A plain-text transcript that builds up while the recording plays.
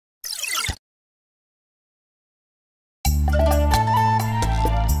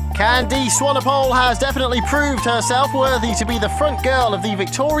Candy Swanepoel has definitely proved herself worthy to be the front girl of the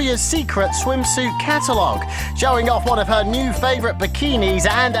Victoria's Secret swimsuit catalogue. Showing off one of her new favourite bikinis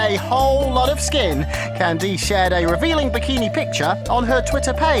and a whole lot of skin, Candy shared a revealing bikini picture on her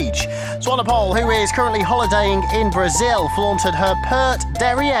Twitter page. Swanepoel, who is currently holidaying in Brazil, flaunted her pert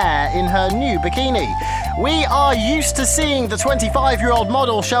derriere in her new bikini. We are used to seeing the 25-year-old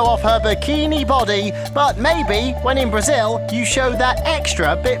model show off her bikini body, but maybe when in Brazil you show that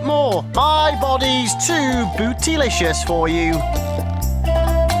extra bit more. My body's too bootylicious for you.